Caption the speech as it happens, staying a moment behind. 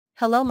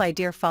Hello my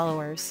dear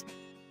followers.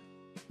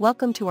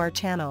 Welcome to our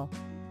channel.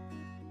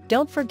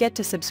 Don't forget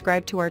to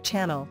subscribe to our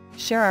channel,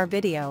 share our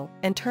video,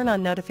 and turn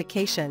on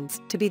notifications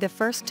to be the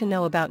first to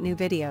know about new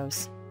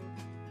videos.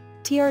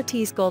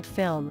 TRT's Gold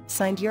Film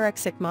signed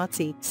Yüreksik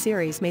Matsi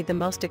series made the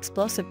most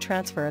explosive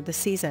transfer of the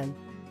season.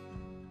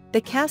 The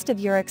cast of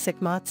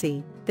Yüreksik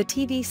Matsi, the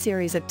TV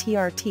series of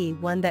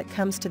TRT, one that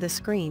comes to the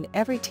screen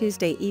every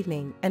Tuesday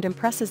evening and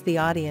impresses the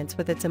audience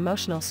with its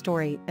emotional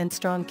story and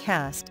strong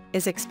cast,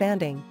 is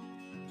expanding.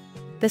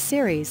 The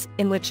series,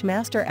 in which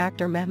master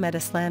actor Mehmet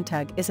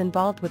Aslantug is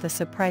involved with a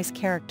surprise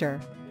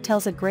character,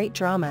 tells a great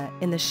drama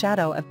in the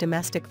shadow of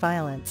domestic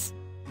violence.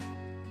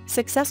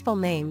 Successful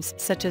names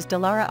such as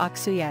Dilara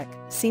Aksuyak,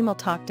 Simil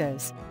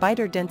Toktas,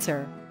 Biter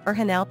Dincer,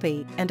 Erhan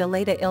Alpi and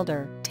Aleyda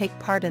Ilder take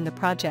part in the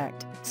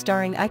project,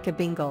 starring Ika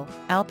Bingöl,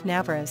 Alp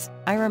Navruz,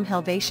 Irem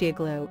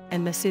Helvatioglu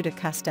and Masuda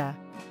Kusta.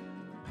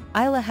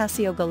 Ayla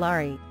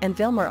Hasiogalari and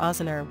Vilmur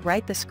Özaner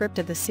write the script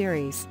of the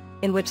series,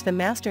 in which the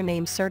master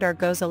named Serdar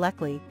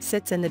Gozalekli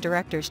sits in the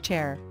director's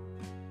chair.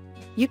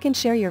 You can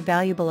share your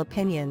valuable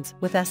opinions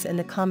with us in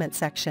the comment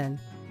section.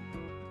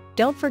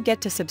 Don't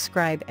forget to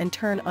subscribe and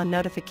turn on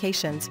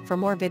notifications for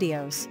more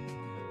videos.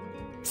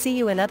 See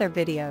you in other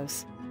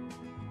videos.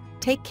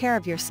 Take care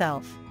of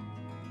yourself.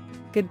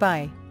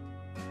 Goodbye.